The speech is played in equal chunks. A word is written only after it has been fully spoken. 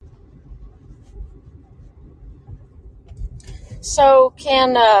So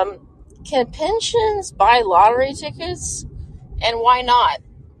can pensions buy lottery tickets, and why not?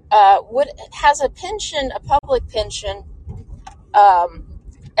 Has a public pension,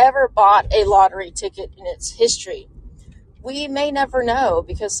 ever bought a lottery ticket in its history? We may never know,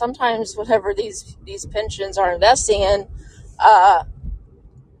 because sometimes whatever these pensions are investing in uh,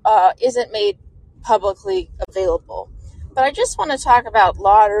 isn't made publicly available. But I just want to talk about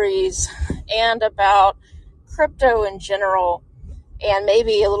lotteries and about crypto in general, and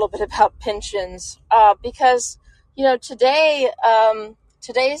maybe a little bit about pensions, because today's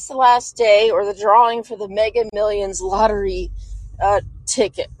the last day, or the drawing for the Mega Millions lottery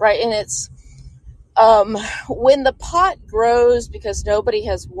ticket, right? And it's when the pot grows, because nobody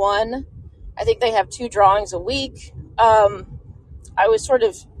has won. I think they have 2 drawings a week. I was sort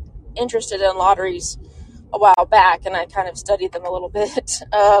of interested in lotteries a while back, and I kind of studied them a little bit.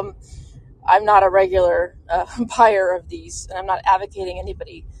 I'm not a regular buyer of these, and I'm not advocating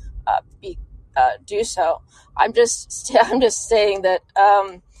anybody do so. I'm just saying that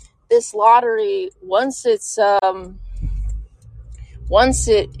this lottery, once it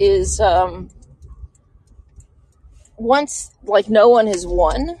is once, like, no one has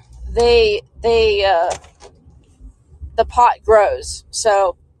won, the pot grows.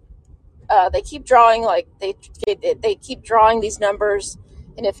 So they keep drawing, like they keep drawing these numbers,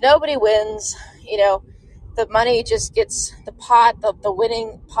 and if nobody wins, the money just gets, the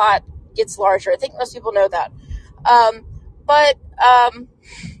winning pot gets larger. I think most people know that. Um, but um,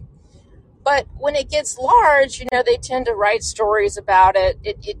 but when it gets large, they tend to write stories about it.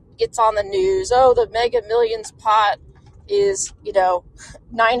 It gets on the news. Oh, the Mega Millions pot is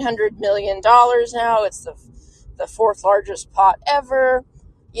 $900 million now. It's the 4th largest pot ever.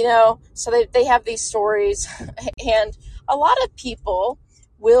 So they have these stories, and a lot of people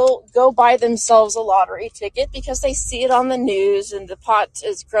will go buy themselves a lottery ticket because they see it on the news, and the pot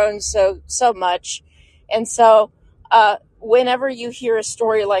has grown so much. And so whenever you hear a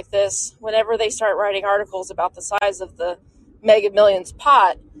story like this, whenever they start writing articles about the size of the Mega Millions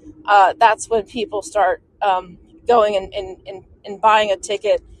pot, that's when people start going and buying a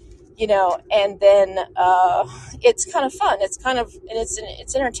ticket, and then it's kind of fun.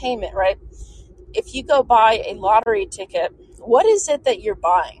 It's entertainment, right? If you go buy a lottery ticket, what is it that you're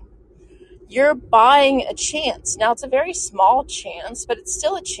buying? You're buying a chance. Now, it's a very small chance, but it's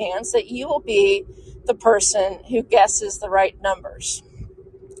still a chance that you will be the person who guesses the right numbers.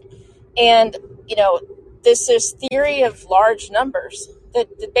 And, this is theory of large numbers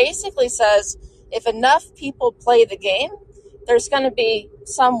that basically says if enough people play the game, there's going to be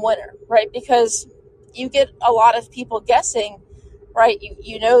some winner, right? Because you get a lot of people guessing, right?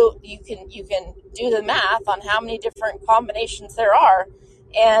 You can do the math on how many different combinations there are,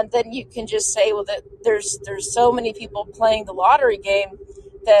 and then you can just say, well, that there's so many people playing the lottery game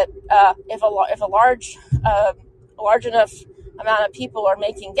that if a large enough amount of people are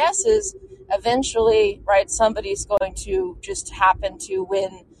making guesses, eventually, right, somebody's going to just happen to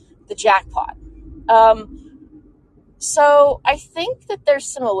win the jackpot. So I think that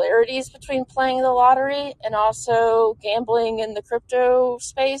there's similarities between playing the lottery and also gambling in the crypto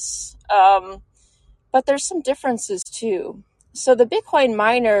space, but there's some differences too. So the Bitcoin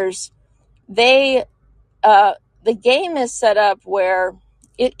miners, the game is set up where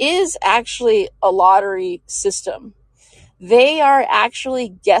it is actually a lottery system. They are actually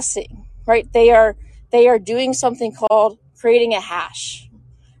guessing, right? They are doing something called creating a hash,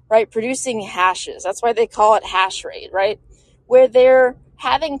 right? Producing hashes. That's why they call it hash rate, right? Where they're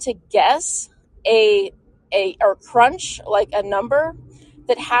having to guess or crunch like a number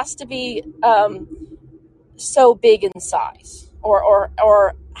that has to be so big in size,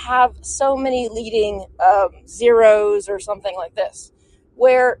 or have so many leading zeros or something like this,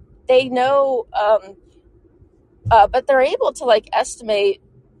 where they know, but they're able to estimate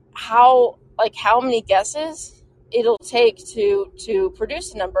how many guesses it'll take to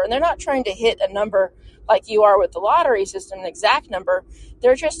produce a number. And they're not trying to hit a number like you are with the lottery system, an exact number.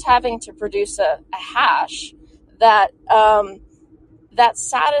 They're just having to produce a hash that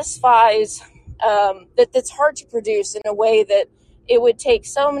satisfies, that's hard to produce in a way that it would take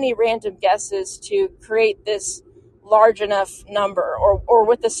so many random guesses to create this large enough number, or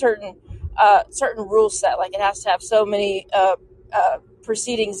with a certain rule set, like it has to have so many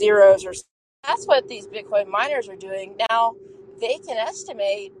preceding zeros, or that's what these Bitcoin miners are doing. Now they can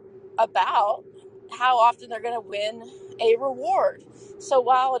estimate about how often they're going to win a reward. So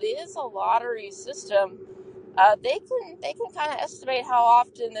while it is a lottery system, they can kind of estimate how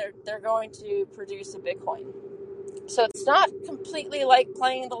often they're going to produce a Bitcoin. So it's not completely like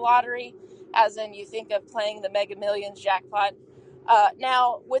playing the lottery, as in you think of playing the Mega Millions jackpot,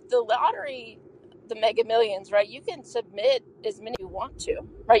 Now, with the lottery, the Mega Millions, right, you can submit as many you want to,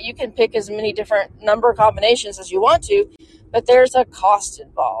 right? You can pick as many different number combinations as you want to, but there's a cost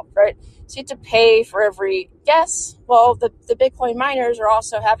involved, right? So you have to pay for every guess. Well, the Bitcoin miners are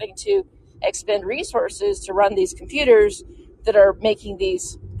also having to expend resources to run these computers that are making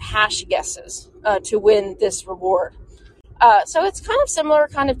these hash guesses to win this reward. So it's kind of similar,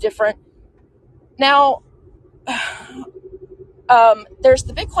 kind of different. Now, there's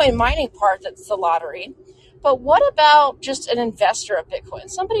the Bitcoin mining part that's the lottery. But what about just an investor of Bitcoin?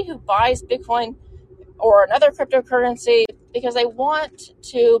 Somebody who buys Bitcoin or another cryptocurrency because they want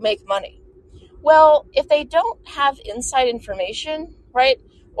to make money. Well, if they don't have inside information, right,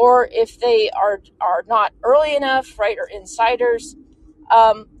 or if they are not early enough, right, or insiders,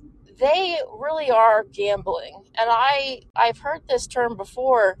 um, they really are gambling. And I've heard this term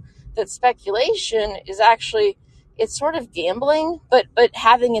before, that speculation is actually, it's sort of gambling, but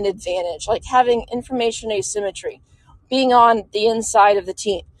having an advantage, like having information asymmetry, being on the inside of the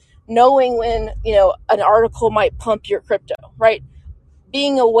team, knowing when, an article might pump your crypto, right?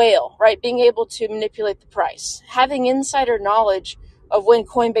 Being a whale, right? Being able to manipulate the price, having insider knowledge of when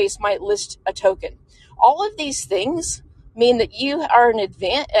Coinbase might list a token. All of these things mean that you are at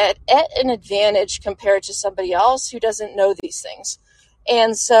an advantage compared to somebody else who doesn't know these things.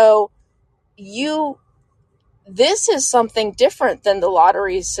 And so this is something different than the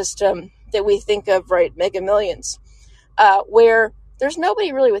lottery system that we think of, right? Mega Millions, where there's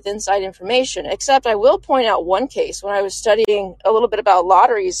nobody really with inside information, except I will point out one case. When I was studying a little bit about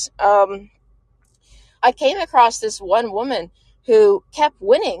lotteries, I came across this one woman who kept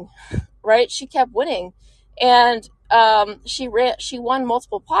winning, right? She kept winning, and she won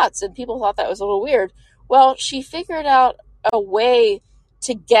multiple pots, and people thought that was a little weird. Well, she figured out a way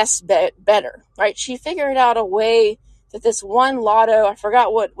to guess better, right? She figured out a way that this one lotto, I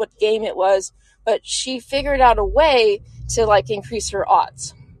forgot what game it was, but she figured out a way to increase her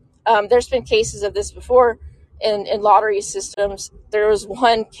odds. There's been cases of this before in lottery systems. There was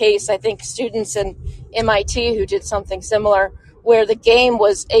one case, I think students in MIT who did something similar, where the game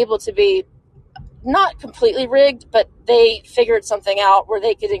was able to be not completely rigged, but they figured something out where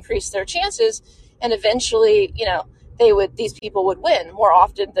they could increase their chances, and eventually, these people would win more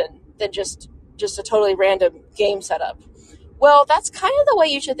often than just a totally random game setup. Well, that's kind of the way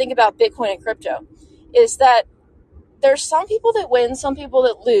you should think about Bitcoin and crypto, is that there's some people that win, some people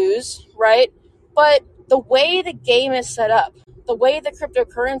that lose, right? But the way the game is set up, the way the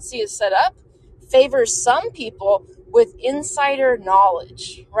cryptocurrency is set up, favors some people with insider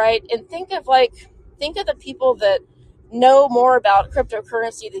knowledge, right? And think of the people that know more about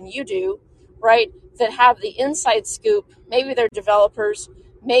cryptocurrency than you do, right? That have the inside scoop. Maybe they're developers,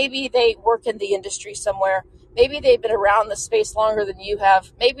 maybe they work in the industry somewhere, maybe they've been around the space longer than you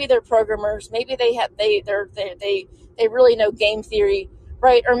have, maybe they're programmers, maybe they really know game theory,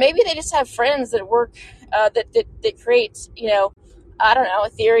 right? Or maybe they just have friends that work that create, I don't know,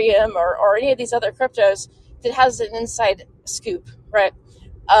 Ethereum or any of these other cryptos that has an inside scoop, right?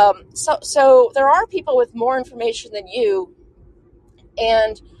 So there are people with more information than you,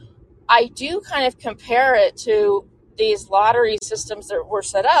 and I do kind of compare it to these lottery systems that were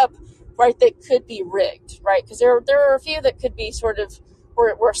set up, right, that could be rigged, right? Because there are a few that could be sort of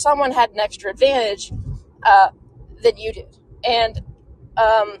where someone had an extra advantage than you did. And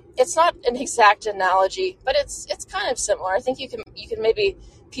it's not an exact analogy, but it's kind of similar. I think you can maybe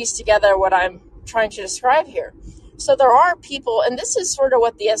piece together what I'm trying to describe here. So there are people, and this is sort of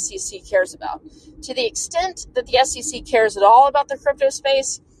what the SEC cares about. To the extent that the SEC cares at all about the crypto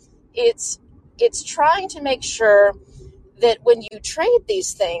space, it's trying to make sure that when you trade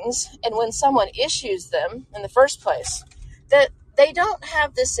these things and when someone issues them in the first place, that they don't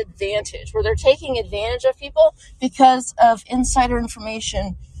have this advantage where they're taking advantage of people because of insider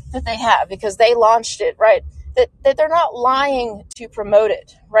information that they have, because they launched it, right? That they're not lying to promote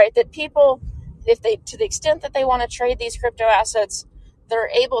it, right? That people, to the extent that they want to trade these crypto assets, they're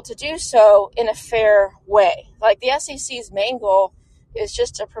able to do so in a fair way. Like the SEC's main goal is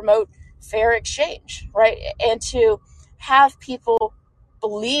just to promote fair exchange, right? And to have people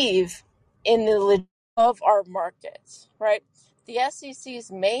believe in the legitimacy of our markets, right? The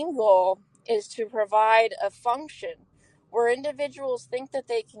SEC's main goal is to provide a function where individuals think that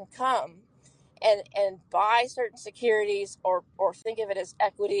they can come and buy certain securities or think of it as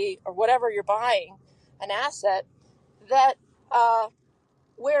equity or whatever you're buying, an asset, that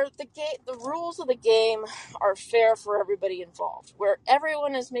where the rules of the game are fair for everybody involved, where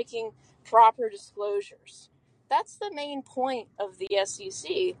everyone is making proper disclosures. That's the main point of the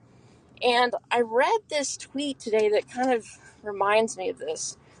SEC. And I read this tweet today that kind of reminds me of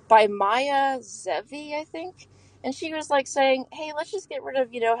this, by Maya Zevi, I think. And she was like saying, hey, let's just get rid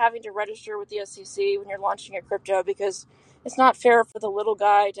of, having to register with the SEC when you're launching a crypto, because it's not fair for the little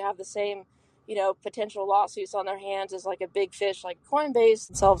guy to have the same, potential lawsuits on their hands as like a big fish like Coinbase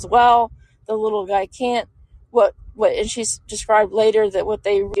themselves. Well, the little guy can't. And she's described later that what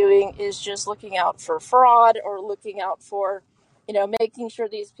they're doing is just looking out for fraud, or looking out for, making sure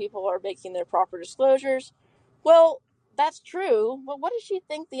these people are making their proper disclosures. Well, that's true, but what does she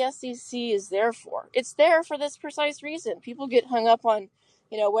think the SEC is there for? It's there for this precise reason. People get hung up on,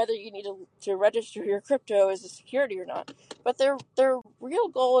 whether you need to register your crypto as a security or not. But their real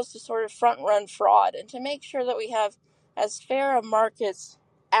goal is to sort of front run fraud and to make sure that we have as fair a markets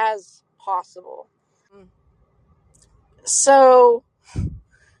as possible. So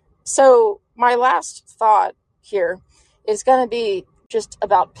my last thought here is going to be just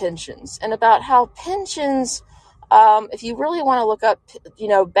about pensions, and about how pensions, if you really want to look up,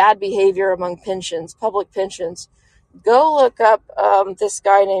 bad behavior among pensions, public pensions, go look up this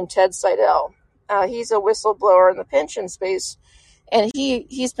guy named Ted Seidel. He's a whistleblower in the pension space, and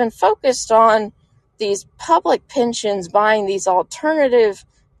he's been focused on these public pensions buying these alternative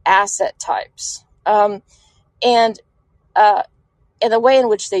asset types, and the way in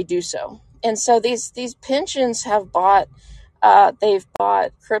which they do so. And so these pensions have they've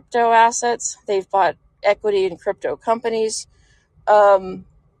bought crypto assets, they've bought equity in crypto companies,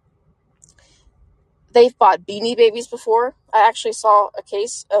 they've bought Beanie Babies before. I actually saw a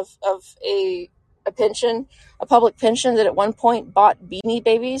case of a pension, a public pension, that at one point bought Beanie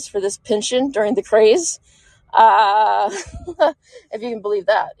Babies for this pension during the craze. If you can believe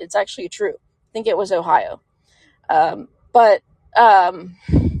that, it's actually true. I think it was Ohio.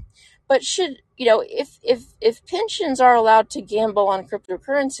 But should, if pensions are allowed to gamble on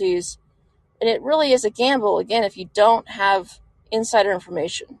cryptocurrencies, and it really is a gamble, again, if you don't have insider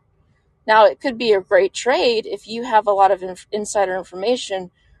information. Now, it could be a great trade if you have a lot of insider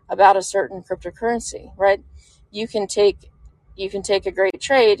information about a certain cryptocurrency, right? You can take a great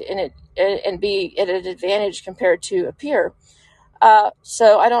trade and be at an advantage compared to a peer.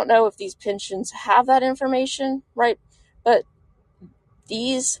 So I don't know if these pensions have that information, right? But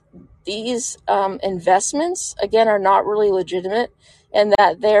these investments, again, are not really legitimate, and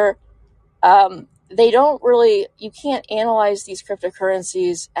that you can't analyze these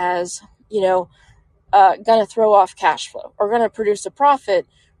cryptocurrencies as, going to throw off cash flow or going to produce a profit,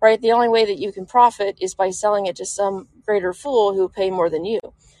 right? The only way that you can profit is by selling it to some greater fool who pay more than you.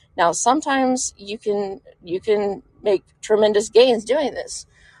 Now, sometimes you can make tremendous gains doing this,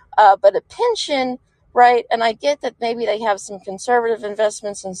 but a pension, right? And I get that maybe they have some conservative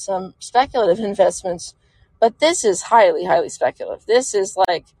investments and some speculative investments, but this is highly, highly speculative. This is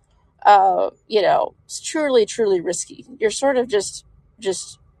like, it's truly, truly risky. You're sort of just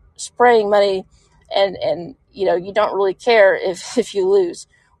spraying money, and you don't really care if you lose.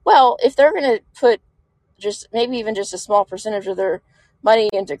 Well, if they're going to put maybe even just a small percentage of their money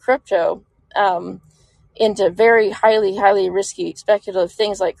into crypto, into very highly, highly risky speculative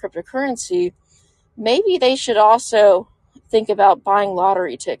things like cryptocurrency, maybe they should also think about buying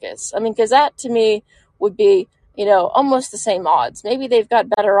lottery tickets. I mean, because that to me would be, almost the same odds. Maybe they've got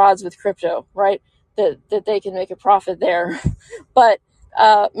better odds with crypto, right? That they can make a profit there. but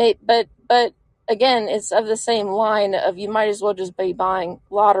again, it's of the same line of, you might as well just be buying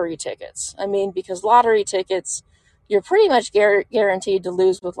lottery tickets. I mean, because lottery tickets, you're pretty much guaranteed to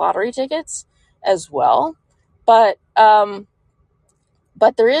lose with lottery tickets as well. But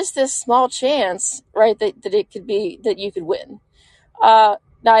there is this small chance, right, that it could be that you could win.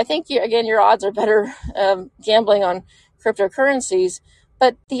 Now, I think, your odds are better gambling on cryptocurrencies.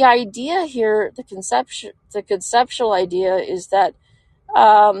 But the idea here, the conceptual idea is that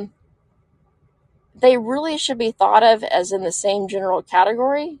they really should be thought of as in the same general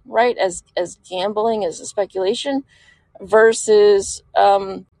category, right, as gambling, as a speculation, versus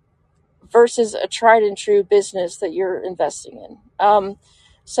a tried and true business that you're investing in.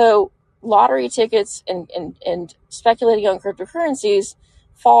 So lottery tickets and speculating on cryptocurrencies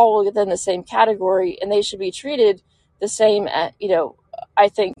fall within the same category, and they should be treated the same. I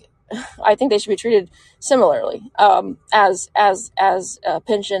think they should be treated similarly, as a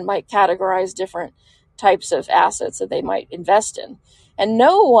pension might categorize different types of assets that they might invest in. And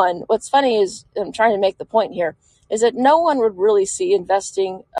what's funny is, I'm trying to make the point here, is that no one would really see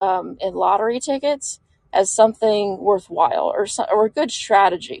investing in lottery tickets as something worthwhile or a good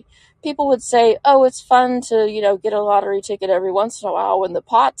strategy. People would say, oh, it's fun to, get a lottery ticket every once in a while when the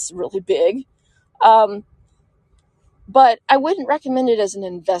pot's really big. but I wouldn't recommend it as an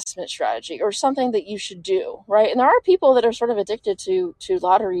investment strategy or something that you should do, right? And there are people that are sort of addicted to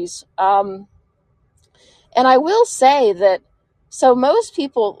lotteries. And I will say that, so most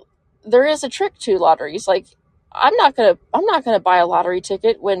people, there is a trick to lotteries. Like, I'm not gonna buy a lottery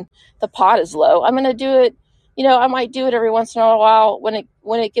ticket when the pot is low. I'm gonna do it. I might do it every once in a while when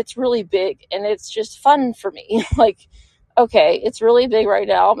it gets really big and it's just fun for me. Like, okay, it's really big right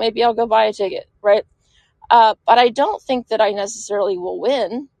now. Maybe I'll go buy a ticket, right? But I don't think that I necessarily will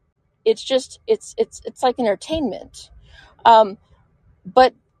win. It's just it's like entertainment. Um,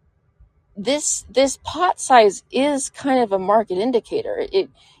 but this pot size is kind of a market indicator.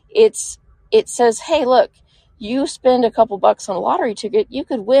 It's it says, hey, look, you spend a couple bucks on a lottery ticket, you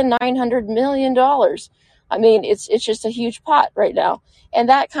could win $900 million. I mean, it's just a huge pot right now, and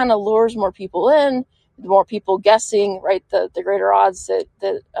that kind of lures more people in. The more people guessing, right, the greater odds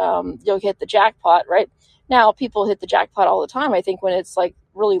that you'll hit the jackpot, right? Now, people hit the jackpot all the time. I think when it's like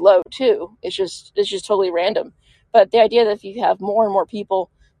really low too, it's just totally random. But the idea that if you have more and more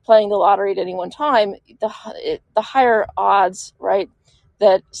people playing the lottery at any one time, the higher odds, right,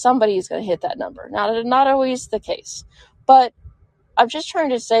 that somebody is going to hit that number. Now, not always the case, but I'm just trying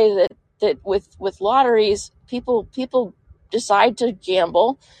to say that with lotteries, people decide to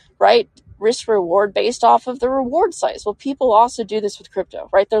gamble, right? Risk reward based off of the reward size. Well, people also do this with crypto,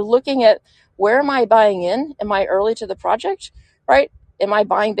 right? They're looking at, where am I buying in? Am I early to the project, right? Am I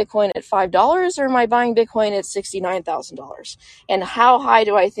buying Bitcoin at $5 or am I buying Bitcoin at $69,000? And how high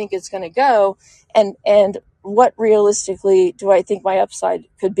do I think it's going to go? And what realistically do I think my upside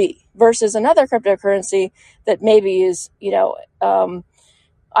could be versus another cryptocurrency that maybe is, I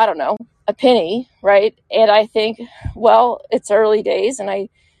don't know, a penny, right? And I think, well, it's early days, and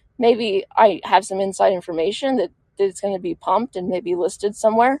maybe I have some inside information that it's going to be pumped and maybe listed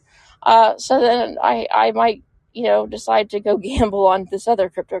somewhere. So then I might, decide to go gamble on this other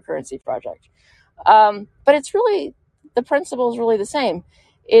cryptocurrency project. But it's really, the principle is really the same.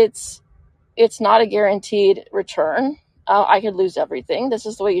 It's not a guaranteed return. I could lose everything. This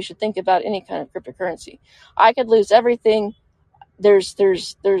is the way you should think about any kind of cryptocurrency. I could lose everything. There's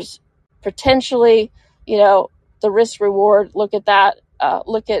potentially, the risk reward. Look at that.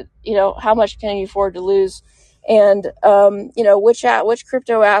 Look at, how much can you afford to lose, and which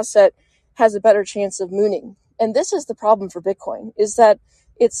crypto asset has a better chance of mooning. And this is the problem for Bitcoin, is that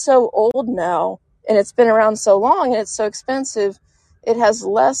it's so old now and it's been around so long and it's so expensive. It has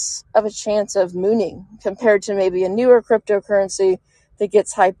less of a chance of mooning compared to maybe a newer cryptocurrency that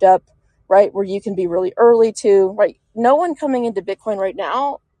gets hyped up, right? Where you can be really early to, right? No one coming into Bitcoin right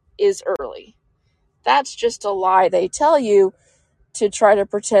now is early. That's just a lie they tell you to try to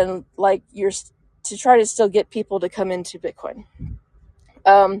pretend like to try to still get people to come into Bitcoin.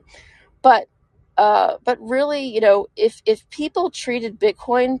 But really, if people treated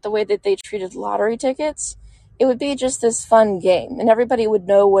Bitcoin the way that they treated lottery tickets, it would be just this fun game and everybody would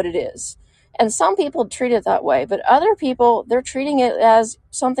know what it is. And some people treat it that way, but other people, they're treating it as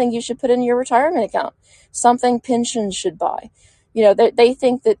something you should put in your retirement account, something pensions should buy. They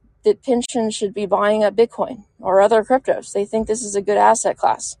think that pensions should be buying up Bitcoin or other cryptos. They think this is a good asset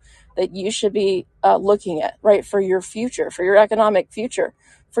class that you should be looking at, right, for your future, for your economic future,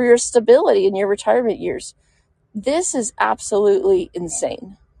 for your stability in your retirement years. This is absolutely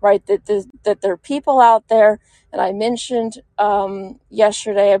insane, right? That there are people out there, and I mentioned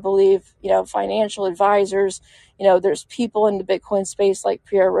yesterday, I believe, financial advisors. There's people in the Bitcoin space like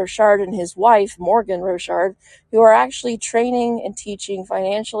Pierre Rochard and his wife, Morgan Rochard, who are actually training and teaching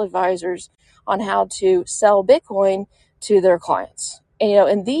financial advisors on how to sell Bitcoin to their clients.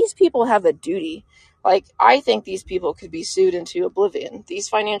 And these people have a duty. Like, I think these people could be sued into oblivion. These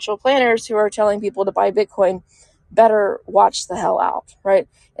financial planners who are telling people to buy Bitcoin better watch the hell out, right?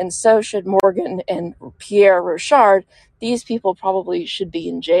 And so should Morgan and Pierre Rochard. These people probably should be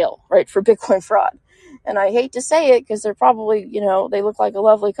in jail, right, for Bitcoin fraud. And I hate to say it because they're probably, they look like a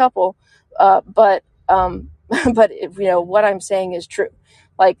lovely couple, but what I'm saying is true.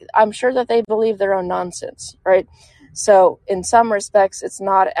 Like, I'm sure that they believe their own nonsense, right? So in some respects, it's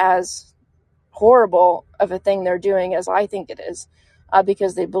not as horrible of a thing they're doing as I think it is,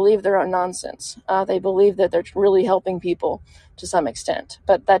 because they believe their own nonsense. They believe that they're really helping people to some extent,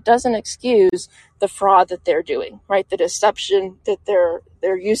 but that doesn't excuse the fraud that they're doing, right? The deception that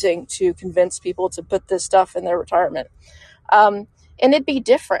they're using to convince people to put this stuff in their retirement. And it'd be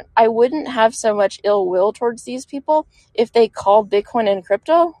different. I wouldn't have so much ill will towards these people if they called Bitcoin and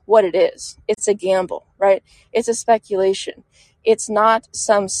crypto what it is. It's a gamble, right? It's a speculation. It's not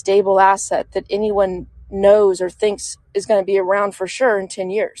some stable asset that anyone knows or thinks is going to be around for sure in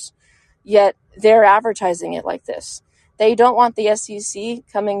 10 years. Yet they're advertising it like this. They don't want the SEC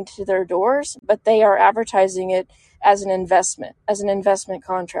coming to their doors, but they are advertising it as an investment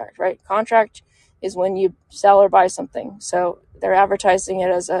contract, right? Contract is when you sell or buy something. So they're advertising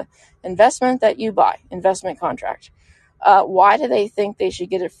it as a investment that you buy, investment contract. Why do they think they should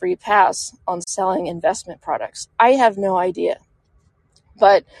get a free pass on selling investment products? I have no idea.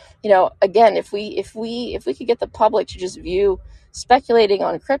 But, again, if we could get the public to just view speculating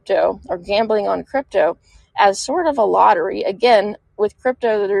on crypto or gambling on crypto as sort of a lottery, again, with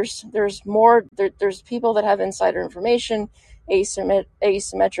crypto, there's more, there's people that have insider information,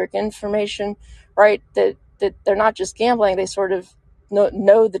 asymmetric information, right? That they're not just gambling, they sort of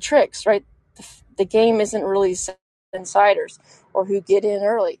know the tricks, right? The game isn't really insiders or who get in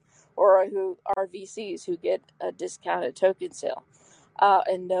early or who are VCs who get a discounted token sale.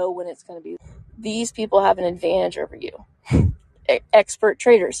 And know when it's going to be. These people have an advantage over you. Expert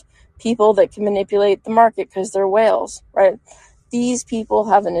traders, people that can manipulate the market because they're whales, right? These people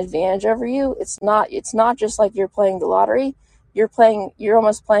have an advantage over you. It's not just like you're playing the lottery. You're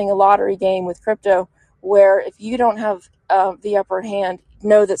almost playing a lottery game with crypto, where if you don't have the upper hand,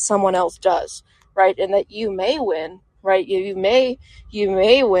 know that someone else does, right? And that you may win, right? You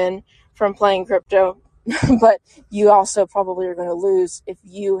may win from playing crypto. But you also probably are going to lose if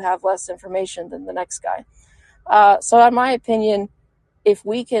you have less information than the next guy. So in my opinion, if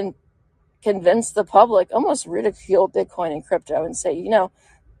we can convince the public, almost ridicule Bitcoin and crypto and say,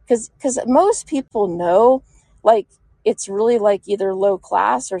 because most people know, like, it's really like either low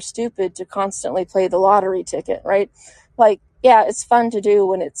class or stupid to constantly play the lottery ticket, right? Like, yeah, it's fun to do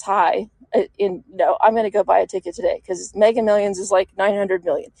when it's high. I'm going to go buy a ticket today because Mega Millions is like 900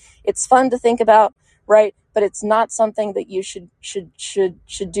 million. It's fun to think about, right? But it's not something that you should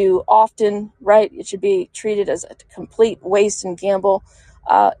do often, right? It should be treated as a complete waste and gamble.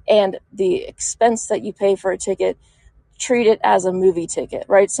 And the expense that you pay for a ticket, treat it as a movie ticket,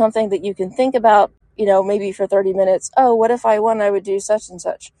 right? Something that you can think about, maybe for 30 minutes. Oh, what if I won? I would do such and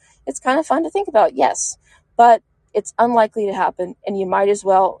such. It's kind of fun to think about, yes, but it's unlikely to happen, and you might as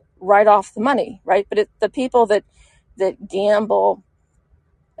well write off the money, right? But the people that gamble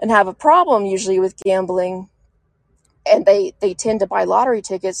and have a problem usually with gambling, and they tend to buy lottery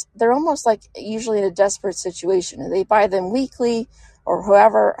tickets, they're almost like usually in a desperate situation, and they buy them weekly or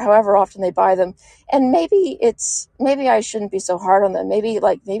however often they buy them. And maybe I shouldn't be so hard on them. Maybe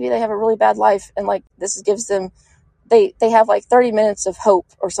they have a really bad life, and like this gives them, they have like 30 minutes of hope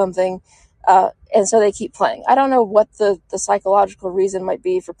or something. And so they keep playing. I don't know what the psychological reason might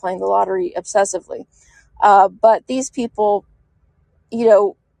be for playing the lottery obsessively. But these people,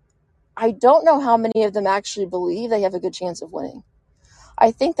 I don't know how many of them actually believe they have a good chance of winning. I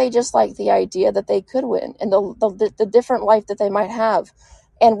think they just like the idea that they could win and the different life that they might have.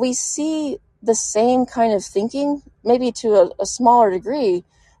 And we see the same kind of thinking, maybe to a smaller degree,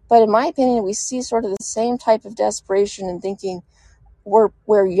 but in my opinion, we see sort of the same type of desperation and thinking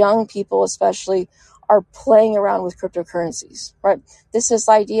where young people especially are playing around with cryptocurrencies, right? This is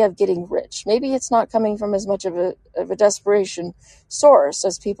the idea of getting rich. Maybe it's not coming from as much of a desperation source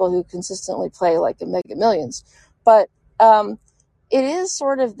as people who consistently play like a Mega Millions, but it is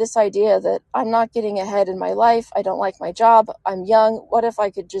sort of this idea that I'm not getting ahead in my life. I don't like my job. I'm young. What if I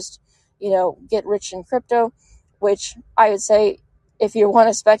could just, get rich in crypto? Which I would say, if you want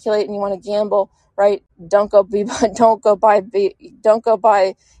to speculate and you want to gamble, right? Don't go buy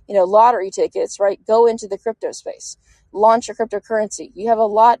lottery tickets, right? Go into the crypto space. Launch a cryptocurrency. You have a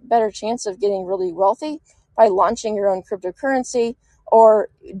lot better chance of getting really wealthy by launching your own cryptocurrency or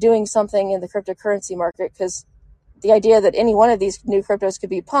doing something in the cryptocurrency market, because the idea that any one of these new cryptos could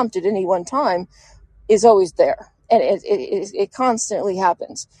be pumped at any one time is always there. And it constantly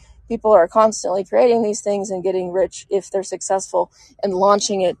happens. People are constantly creating these things and getting rich if they're successful and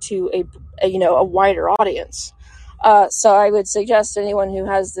launching it to a wider audience. So I would suggest anyone who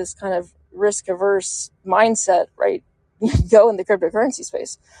has this kind of risk-averse mindset, right, go in the cryptocurrency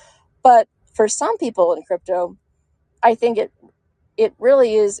space. But for some people in crypto, I think it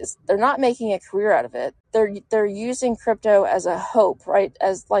really is they're not making a career out of it. They're using crypto as a hope, right?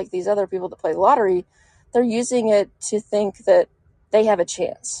 As like these other people that play the lottery, they're using it to think that they have a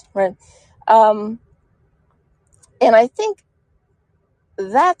chance, right? And I think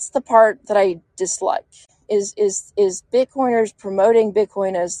that's the part that I dislike is Bitcoiners promoting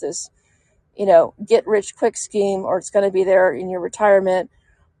Bitcoin as this, get rich quick scheme, or it's going to be there in your retirement,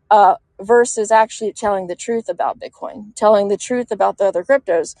 versus actually telling the truth about Bitcoin, telling the truth about the other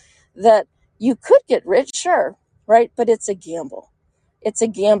cryptos, that you could get rich, sure, right? But it's a gamble. It's a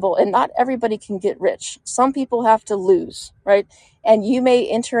gamble, and not everybody can get rich. Some people have to lose, right? And you may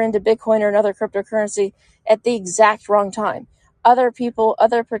enter into Bitcoin or another cryptocurrency at the exact wrong time. Other people,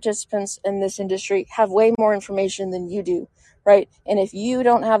 other participants in this industry have way more information than you do, right? And if you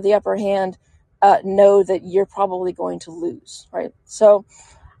don't have the upper hand, know that you're probably going to lose, right? So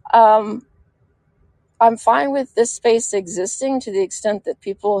I'm fine with this space existing to the extent that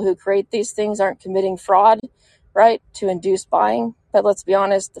people who create these things aren't committing fraud, right, to induce buying. But let's be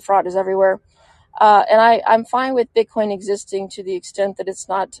honest, the fraud is everywhere. And I'm fine with Bitcoin existing to the extent that it's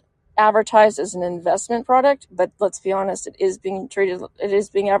not advertised as an investment product, but let's be honest, it is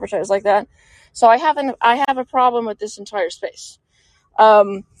being advertised like that. So I have a problem with this entire space.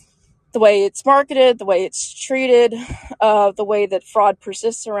 The way it's marketed, the way it's treated, the way that fraud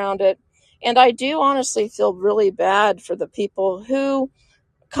persists around it. And I do honestly feel really bad for the people who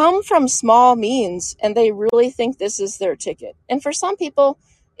come from small means and they really think this is their ticket. And for some people,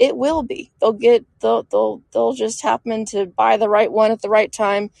 it will be. They'll just happen to buy the right one at the right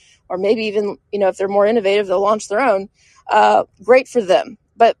time, or maybe even, if they're more innovative, they'll launch their own. Great for them.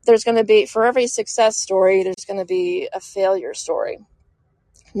 But there's going to be, for every success story, there's going to be a failure story.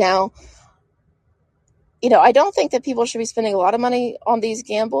 Now, I don't think that people should be spending a lot of money on these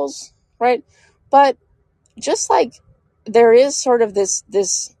gambles, right? But just like there is sort of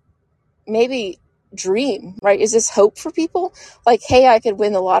this maybe dream, right? Is this hope for people? Like, hey, I could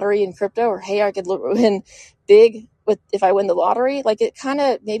win the lottery in crypto, or hey, I could win big if I win the lottery. Like, it kind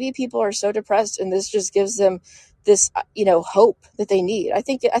of, maybe people are so depressed and this just gives them this, hope that they need. I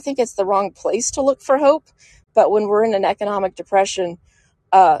think it's the wrong place to look for hope. But when we're in an economic depression,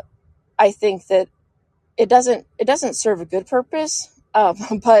 I think that it doesn't serve a good purpose.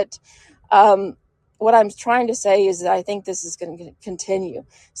 But what I'm trying to say is that I think this is going to continue.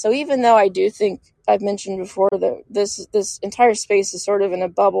 So even though I do think, I've mentioned before, that this entire space is sort of in a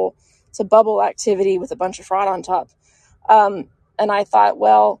bubble. It's a bubble activity with a bunch of fraud on top. And I thought,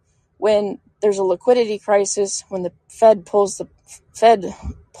 well, when there's a liquidity crisis, when the Fed pulls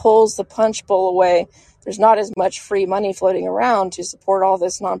the punch bowl away, there's not as much free money floating around to support all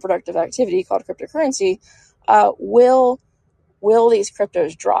this non-productive activity called cryptocurrency. Will these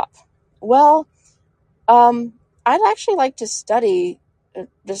cryptos drop? Well, I'd actually like to study, it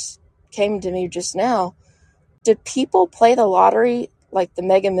just came to me just now, do people play the lottery, like the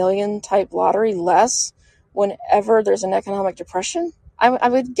Mega Million type lottery, less whenever there's an economic depression? I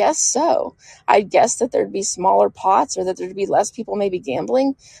would guess so. I'd guess that there'd be smaller pots, or that there'd be less people maybe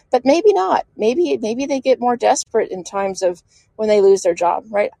gambling, but maybe not. Maybe they get more desperate in times of when they lose their job,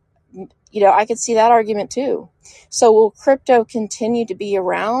 right? I could see that argument too. So will crypto continue to be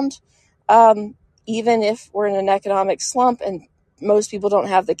around, even if we're in an economic slump and most people don't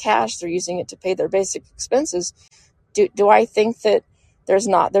have the cash, they're using it to pay their basic expenses? Do I think that there's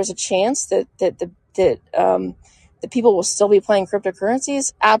a chance that the people will still be playing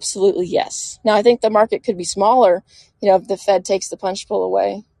cryptocurrencies? Absolutely, yes. Now, I think the market could be smaller, if the Fed takes the punch bowl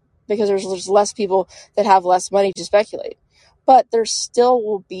away, because there's less people that have less money to speculate. But there still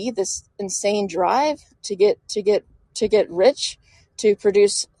will be this insane drive to get rich, to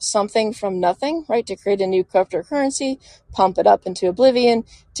produce something from nothing, right? To create a new cryptocurrency, pump it up into oblivion,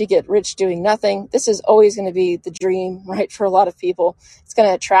 to get rich doing nothing. This is always going to be the dream, right? For a lot of people, it's going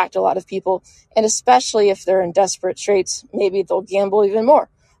to attract a lot of people. And especially if they're in desperate straits, maybe they'll gamble even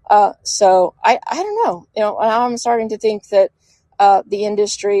more. So I don't know, now I'm starting to think that the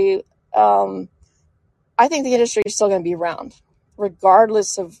industry, I think the industry is still going to be around,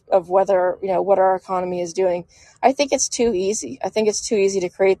 regardless of whether, what our economy is doing. I think it's too easy. I think it's too easy to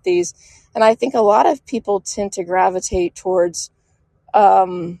create these. And I think a lot of people tend to gravitate towards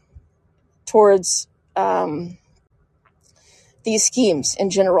these schemes in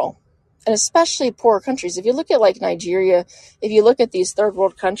general, and especially poor countries. If you look at like Nigeria, if you look at these third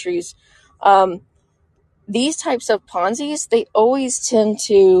world countries, these types of Ponzi's, they always tend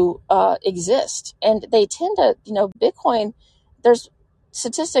to exist. And they tend to, Bitcoin, there's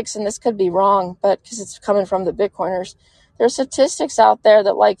statistics, and this could be wrong, but because it's coming from the Bitcoiners, there's statistics out there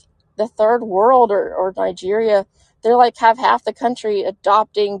that like the third world or Nigeria, they're like have half the country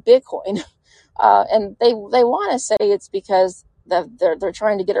adopting Bitcoin. And they want to say it's because they're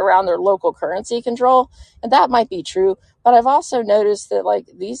trying to get around their local currency control. And that might be true. But I've also noticed that like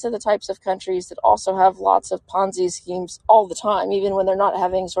these are the types of countries that also have lots of Ponzi schemes all the time, even when they're not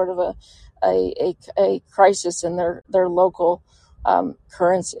having sort of a crisis in their local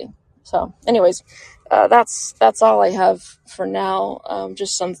currency. So anyways, that's all I have for now.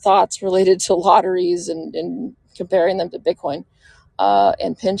 Just some thoughts related to lotteries and comparing them to Bitcoin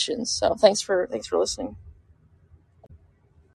and pensions. So thanks for listening.